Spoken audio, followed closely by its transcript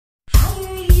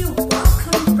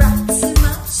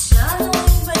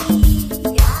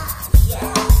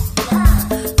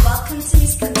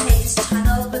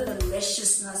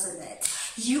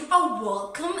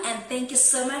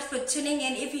much for tuning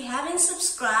in. If you haven't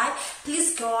subscribed,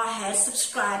 please go ahead,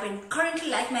 subscribe, and currently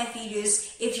like my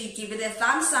videos. If you give it a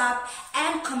thumbs up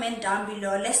and comment down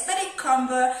below. Let's start a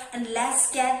combo and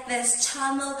let's get this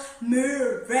channel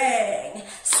moving.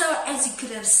 So as you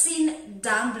could have seen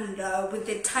down below with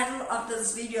the title of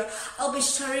this video, I'll be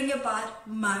sharing about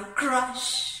my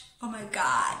crush. Oh my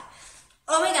god.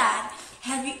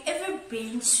 Have you ever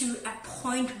been to a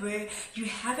point where you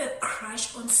have a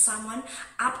crush on someone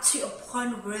up to a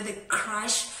point where the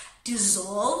crush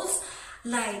dissolves?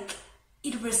 Like,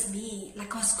 it was me.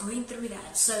 Like, I was going through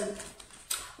that. So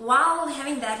while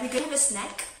having that, we're gonna have a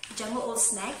snack, jungle old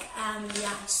snack.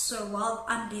 Yeah, so while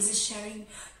I'm busy sharing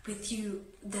with you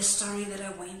the story that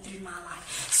I went through in my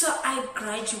life. So I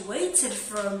graduated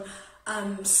from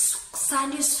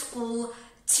Sunday school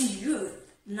to youth.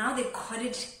 Now they call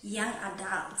it young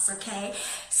adults, okay?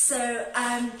 So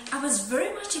I was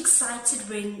very much excited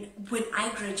when I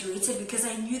graduated, because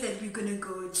I knew that we're gonna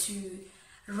go to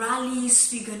rallies,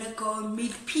 we're gonna go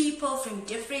meet people from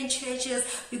different churches,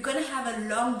 we're gonna have a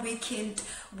long weekend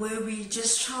where we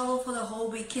just travel for the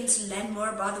whole weekend to learn more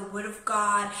about the Word of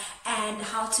God and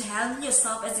how to handle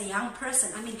yourself as a young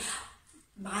person. I mean,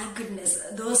 my goodness,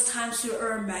 those times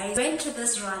were amazing. I went to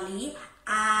this rally.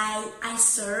 I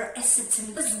saw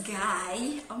this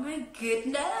guy. Oh my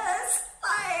goodness,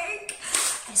 like,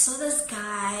 I saw this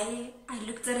guy, I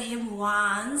looked at him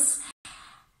once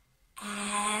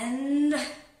and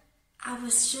I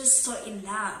was just so in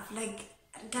love. Like,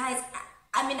 guys,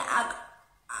 I mean, I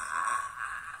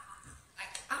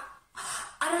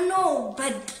don't know,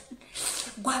 but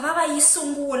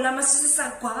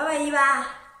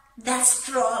that's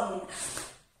strong.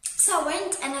 So I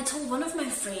went and I told one of my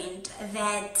friends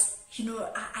that, you know,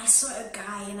 I saw a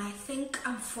guy and I think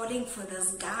I'm falling for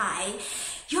this guy.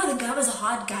 You know, the guy was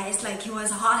hot, guys. Like, he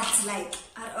was hot. Like,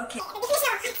 okay.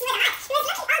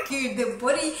 Dude, the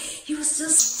body, he was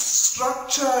just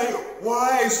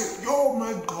structure-wise. Oh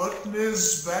my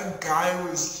goodness, that guy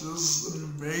was just an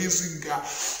amazing guy.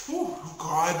 Oh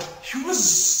God, he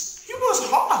was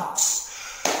hot.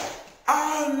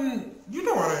 You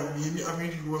know what I mean? I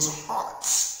mean, he was hot.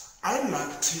 I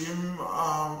liked him.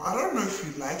 I don't know if he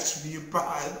liked me, but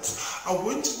I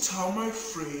went to tell my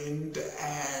friend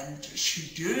and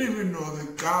she didn't even know the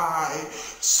guy.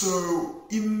 So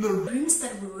in the rooms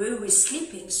that we were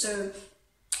sleeping, so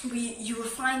you will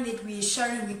find that we're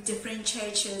sharing with different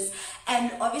churches,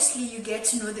 and obviously you get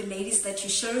to know the ladies that you're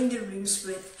sharing the rooms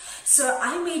with. So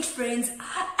I made friends.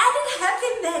 I didn't have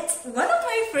them met. One of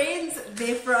my friends,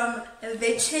 they're from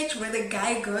the church where the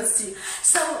guy goes to.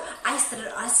 So I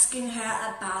started asking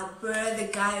her about where the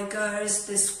guy goes,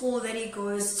 the school that he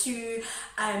goes to,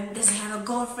 does he have a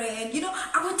girlfriend? You know,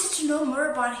 I wanted to know more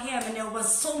about him, and I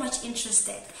was so much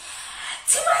interested.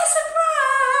 To my surprise!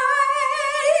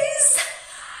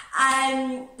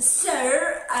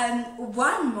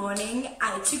 One morning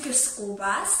I took a school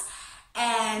bus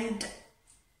and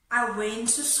I went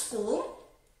to school.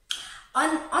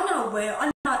 On our way,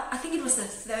 I think it was the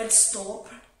third stop,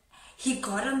 he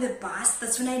got on the bus.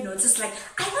 That's when I noticed, like,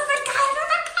 I know that guy,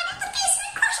 he's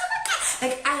my crush, oh my God.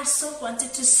 Like, I so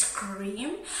wanted to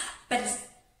scream, but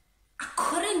I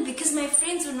couldn't because my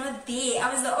friends were not there. I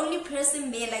was the only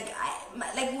person there. Like,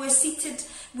 we're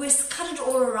scattered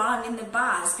all around in the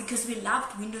bus because we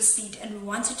loved window seat and we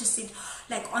wanted to sit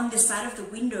like on the side of the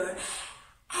window.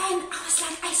 And I was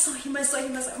like, I saw him, I was like,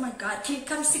 oh my God, can you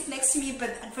come sit next to me?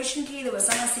 But unfortunately, there was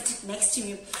someone sitting next to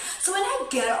me. So when I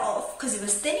got off, because it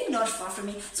was standing not far from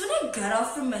me, so when I got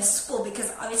off from my school,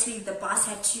 because obviously the bus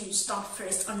had to stop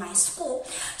first on my school.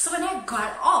 So when I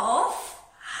got off,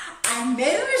 I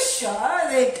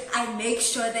made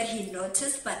sure that he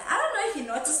noticed, but I don't know if he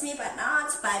noticed me but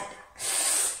not, but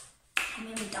I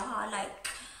mean, like,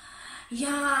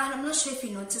 yeah, and I'm not sure if he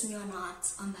noticed me or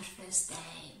not on that first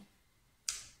day.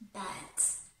 But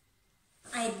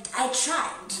I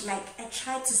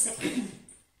tried to say,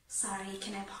 sorry,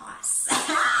 can I pause?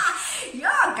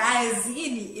 Yeah, guys,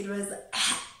 really, it was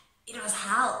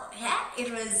hell. Yeah,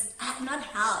 it was not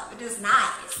hell. It was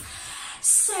nice.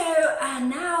 So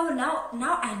now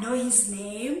I know his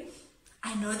name.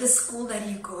 I know the school that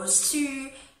he goes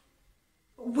to.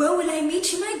 Where will I meet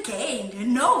him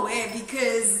again? Nowhere,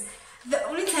 because the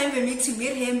only time for me to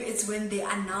meet him is when they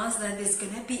announce that there's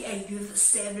gonna be a youth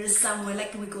service somewhere,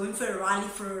 like we're going for a rally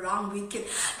for a long weekend.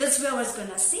 That's where I was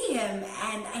gonna see him,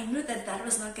 and I knew that that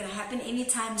was not gonna happen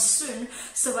anytime soon.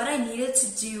 So what I needed to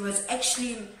do was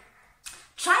actually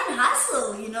try and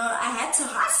hustle. You know, I had to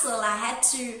hustle. I had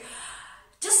to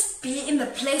just be in the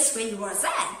place where he was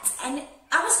at, and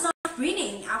I was not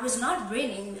winning. I was not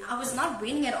winning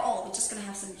at all. We're just gonna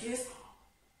have some juice.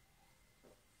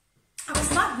 I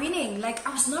was not winning. Like,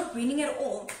 I was not winning at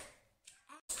all.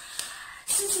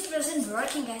 Since it wasn't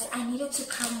working, guys, I needed to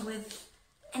come with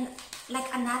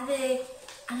another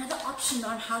option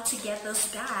on how to get this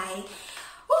guy.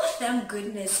 Oh, thank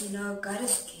goodness, you know, God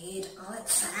is good all the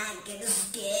time. God is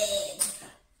good.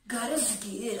 God is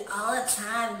good all the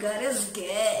time. God is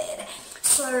good.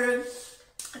 So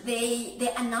they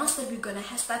announced that we're gonna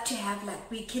start to have like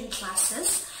weekend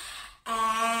classes,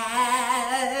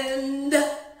 and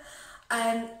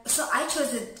so I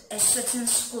chose a certain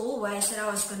school where I said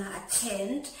I was gonna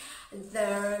attend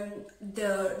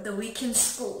the weekend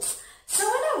schools. So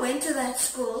when I went to that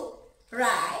school,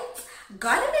 right,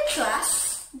 got in the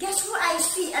class, guess who I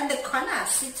see in the corner,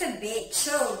 sitting there,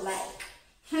 chill, like,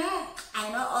 I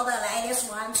know all the ladies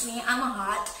want me, I'm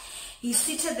hot. He's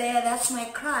seated there, that's my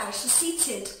crush. He's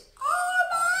seated. Oh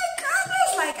my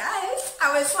goodness, like I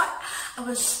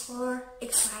was so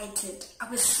excited. I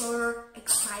was so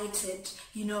excited.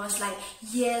 You know, I was like,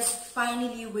 yes,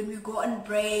 finally when we go on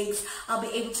breaks, I'll be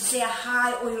able to say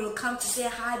hi, or you'll come to say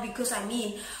hi, because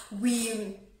we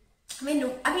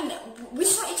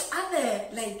saw each other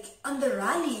like on the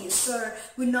rally, so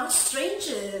we're not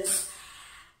strangers.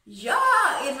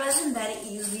 Yeah, it wasn't that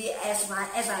easy as I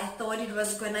thought it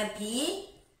was gonna be.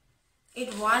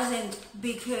 It wasn't,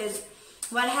 because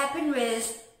what happened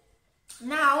was,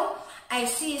 now I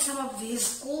see some of these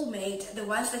schoolmates, the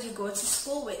ones that you go to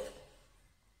school with,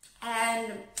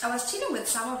 and I was chilling with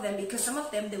some of them because some of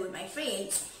them, they were my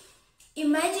friends.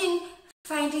 Imagine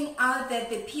finding out that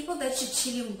the people that you're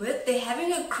chilling with, they're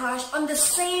having a crush on the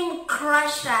same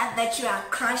crusher that you are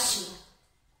crushing.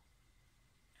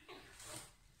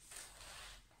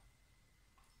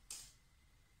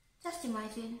 Just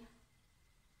imagine.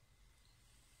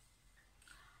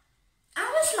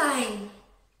 I was like,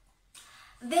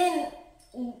 then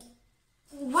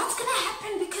what's gonna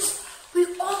happen, because we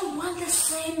all want the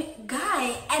same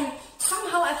guy, and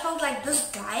somehow I felt like this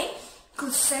guy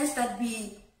could sense that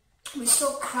we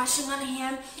so crushing on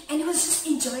him, and he was just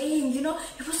enjoying, you know,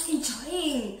 he was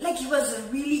enjoying, like he was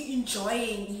really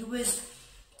enjoying,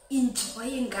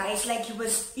 guys, like he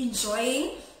was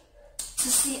enjoying to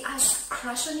see us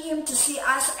crush on him, to see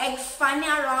us act funny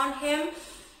around him,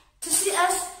 to see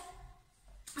us,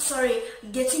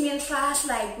 getting in class,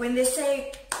 like when they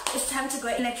say it's time to go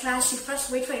in a class, you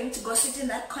first wait for him to go sit in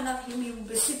that corner of him, he will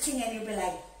be sitting and you'll be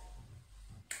like,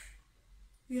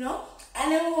 you know,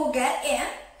 and then we'll get in,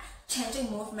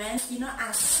 changing movements, you know,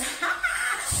 as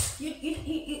you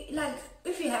like,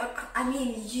 if you have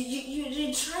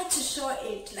you try to show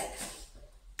it like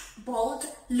bold,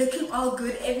 looking all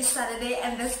good every Saturday,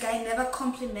 and this guy never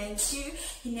compliments you,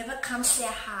 he never comes say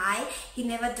hi, he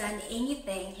never done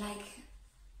anything. Like,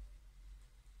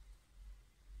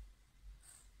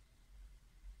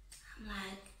 I'm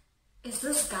like, is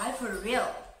this guy for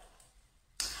real?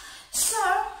 So,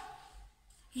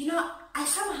 you know, I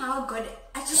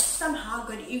just somehow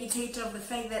got irritated of the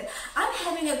fact that I'm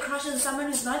having a crush on someone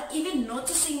who's not even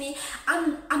noticing me.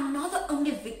 I'm not the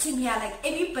only victim here. Like,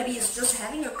 everybody is just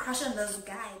having a crush on this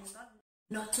guy. It's not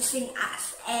noticing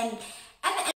us. And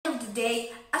at the end of the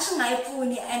day, and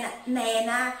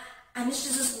it's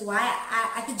just why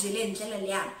I could jelly.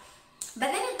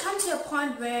 But then it comes to a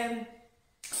point where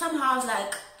somehow it's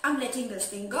like, I'm letting this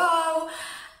thing go.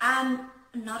 I'm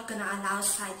not gonna allow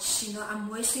such, you know, I'm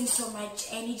wasting so much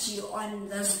energy on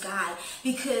this guy,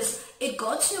 because it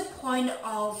got to a point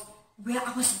of where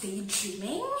I was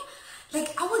daydreaming.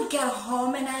 Like, I would get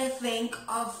home and I think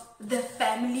of the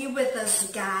family with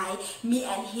this guy, me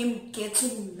and him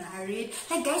getting married.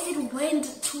 Like, guys, it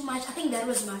went too much. I think that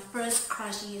was my first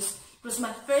crush. Yes, it was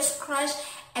my first crush,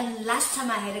 and last time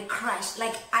I had a crush.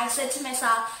 Like, I said to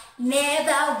myself,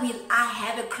 never will I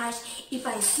have a crush. If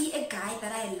I see a guy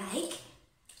that I like,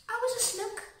 I would just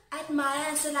look, admire,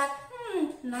 and say like,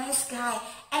 nice guy,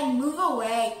 and move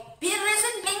away. Be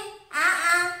resenting.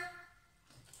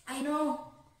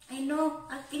 I know,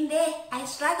 I've been there, I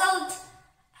struggled,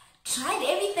 tried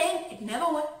everything, it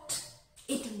never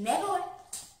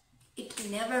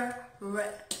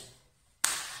worked.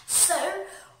 So,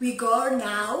 we go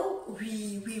now,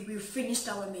 we finished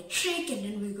our matric, and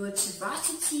then we go to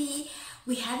varsity.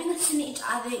 We haven't seen each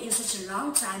other in such a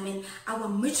long time, and our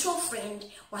mutual friend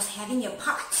was having a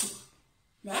party.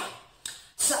 Yeah?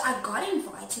 So I got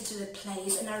invited to the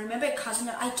place, and I remember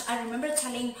I remember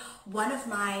telling one of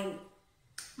my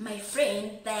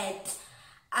friend that,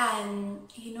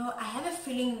 you know, I have a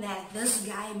feeling that this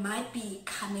guy might be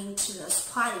coming to this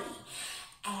party.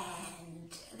 and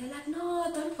they're like,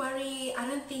 no, don't worry, I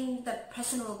don't think the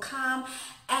person will come.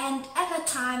 And at that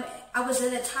time, I was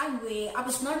at a time where I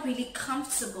was not really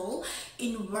comfortable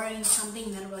in wearing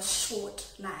something that was short,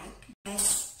 like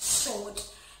short.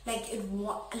 Like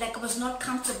I was not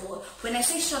comfortable. When I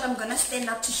say short, I'm gonna stand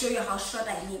up to show you how short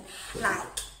I mean.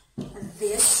 Like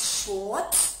this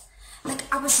short. Like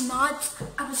I was not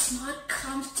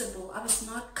comfortable. I was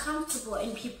not comfortable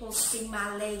in people seeing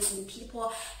my legs and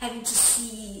people having to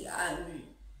see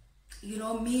you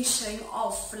know, me showing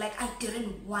off. Like I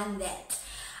didn't want that.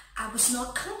 I was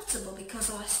not comfortable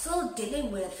because I was still dealing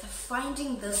with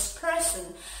finding this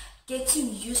person,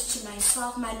 getting used to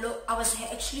myself. I was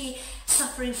actually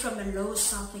suffering from a low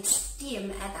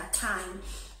self-esteem at that time.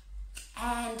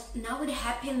 And now it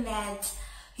happened that,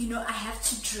 you know, I have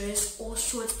to dress all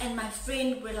short, and my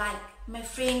friend,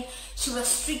 she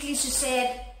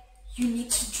said, you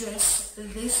need to dress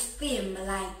this theme,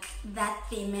 like that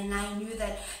theme. And I knew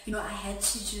that, you know, I had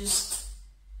to just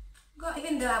go,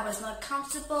 even though I was not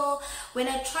comfortable. When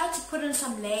I tried to put on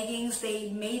some leggings, they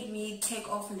made me take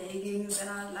off leggings, and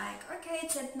I was like, okay,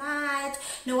 it's at night,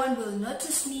 no one will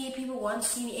notice me, people won't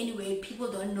see me anyway,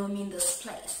 people don't know me in this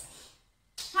place.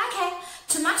 Okay,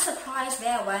 to my surprise,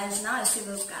 there was, now I see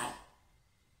this guy,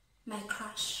 my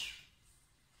crush.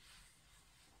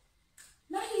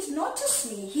 Now he's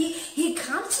noticed me. He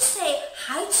comes to say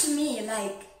hi to me,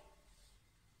 like,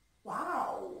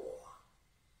 wow.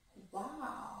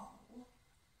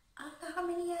 After how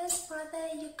many years, brother,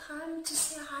 you come to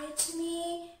say hi to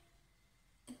me?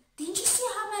 Didn't you see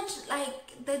how much,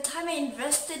 like, the time I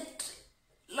invested,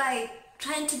 like,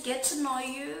 trying to get to know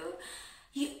you?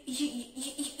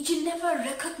 You never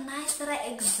recognized that I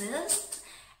exist,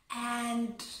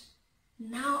 and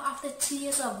now after 2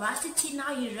 years of varsity,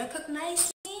 now you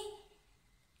recognize me?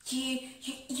 You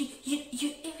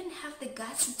even have the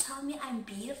guts to tell me I'm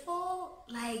beautiful?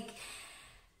 Like,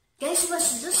 guys, he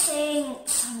was just saying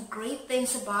some great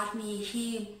things about me.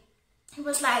 He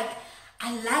was like,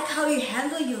 I like how you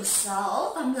handle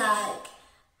yourself. I'm like,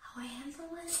 how I handle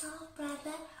myself,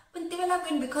 brother?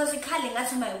 Because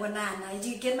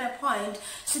you get my point.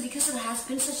 So because it has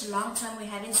been such a long time we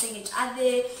haven't seen each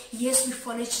other, yes, we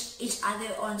follow each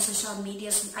other on social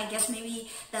media, so I guess maybe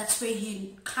that's where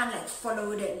he kind of like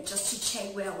followed it just to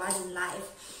check where I was in life.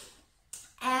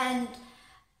 And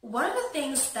one of the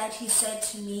things that he said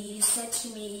to me, he's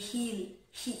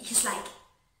like,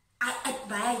 I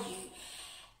admire you.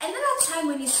 And at that time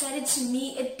when he said it to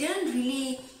me, it didn't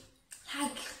really,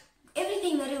 like,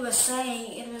 everything that he was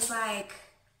saying, it was like,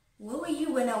 where were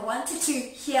you when I wanted to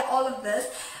hear all of this?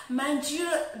 Mind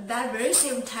you, that very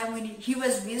same time when he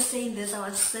was busy saying this, I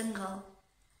was single.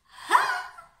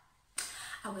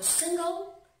 I was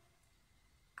single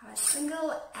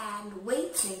and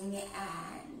waiting,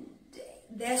 and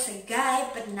there's a guy,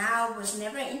 but now I was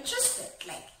never interested.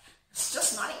 Like, I was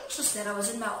just not interested. I was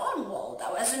in my own world.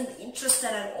 I wasn't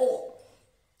interested at all.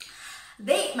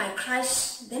 Then my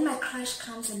crush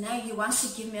comes, and now he wants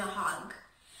to give me a hug.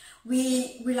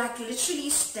 We like literally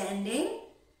standing,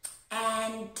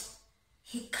 and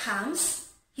he comes,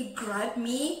 he grabbed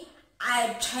me.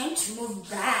 I tried to move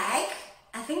back.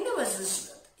 I think there was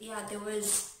this, yeah, there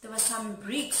was some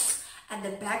bricks at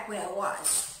the back where I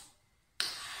was.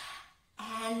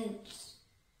 And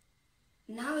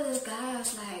now this guy, I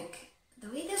was like, the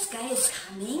way this guy is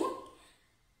coming,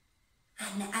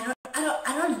 and I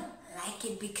don't like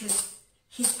it, because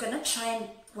he's gonna try and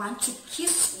want to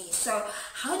kiss me. So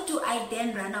how do I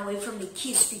then run away from the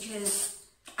kiss? Because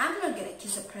I'm not gonna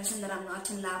kiss a person that I'm not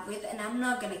in love with, and I'm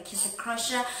not gonna kiss a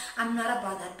crusher. I'm not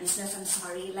about that business. I'm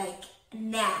sorry. Like,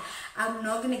 nah, I'm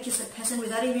not gonna kiss a person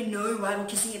without even knowing why I'm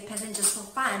kissing a person just for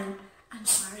fun. I'm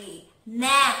sorry.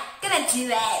 Nah, gonna do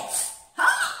that.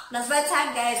 That's that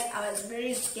time, guys. I was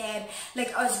very scared.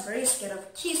 Like, I was very scared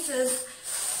of kisses.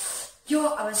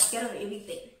 I was scared of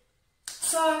everything.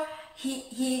 So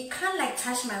he kind of like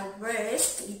touched my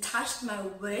wrist. He touched my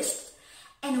wrist,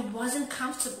 and it wasn't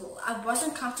comfortable. I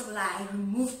wasn't comfortable. I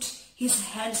removed his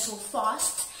hand so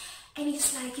fast, and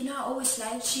he's like, you know, I always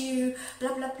liked you,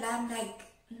 blah blah blah. I'm like,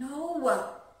 no,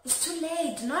 it's too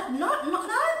late. Not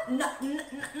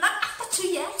after 2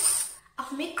 years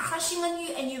of me crushing on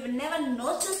you, and you've never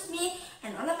noticed me,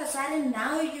 and all of a sudden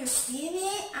now you see me.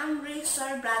 I'm really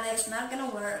sorry, brother. It's not gonna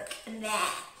work. Nah.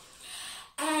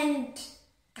 And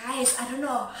guys, I don't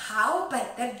know how,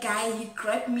 but that guy, he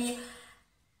grabbed me.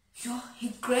 He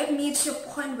grabbed me to a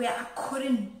point where I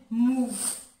couldn't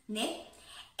move, ne?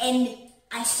 And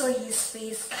I saw his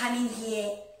face coming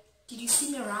here. Did you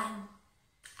see me run?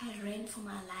 I ran for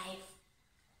my life.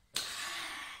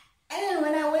 And then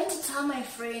when I went to tell my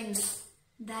friends,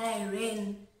 that I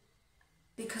ran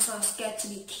because I was scared to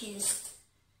be kissed.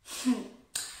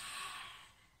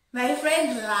 My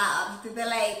friends laughed. They're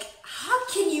like, how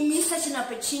can you miss such an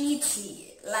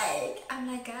opportunity? Like, I'm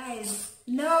like, guys,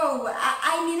 no,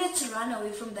 I needed to run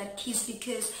away from that kiss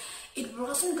because it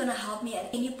wasn't gonna help me at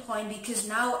any point, because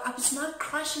now I was not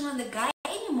crushing on the guy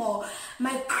anymore.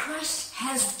 My crush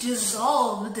has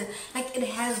dissolved. Like, it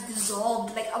has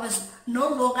dissolved. Like, I was no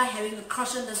longer having a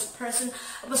crush on this person.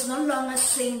 I was no longer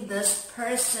seeing this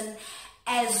person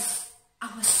as I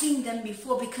was seeing them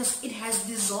before, because it has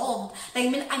dissolved. Like,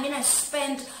 I mean, I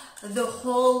spent the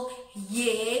whole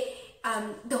year,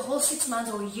 the whole 6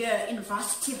 months or year in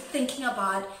varsity thinking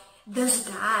about this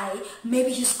guy.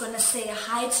 Maybe he's gonna say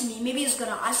hi to me. Maybe he's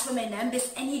gonna ask for my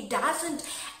numbers, and he doesn't.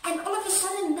 And all of a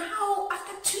sudden now,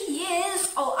 after 2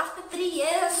 years or after 3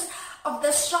 years of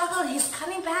the struggle, he's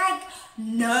coming back.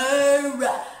 No,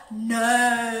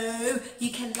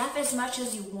 you can laugh as much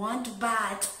as you want,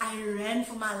 but I ran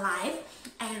for my life.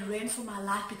 I ran for my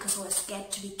life because I was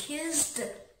scared to be kissed.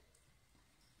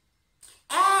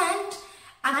 And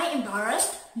am I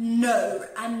embarrassed? No,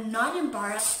 I'm not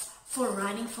embarrassed for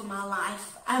running for my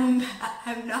life. I'm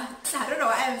not. I don't know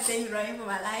why I'm saying running for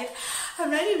my life. I'm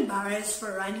not embarrassed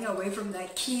for running away from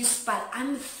that kiss, but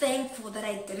I'm thankful that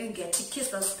I didn't get to kiss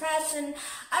this person.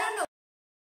 I don't know.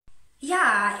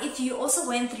 Yeah, if you also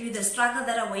went through the struggle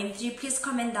that I went through, please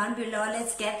comment down below.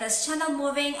 Let's get this channel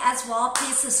moving as well.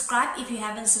 Please subscribe if you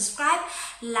haven't subscribed,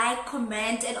 like,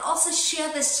 comment, and also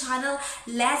share this channel.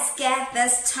 Let's get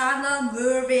this channel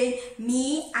moving.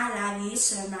 Me, I love you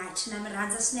so much.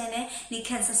 Namaranza snene, ni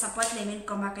cancer support lemon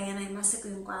komaka yana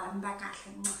imasiku kwa mbaka.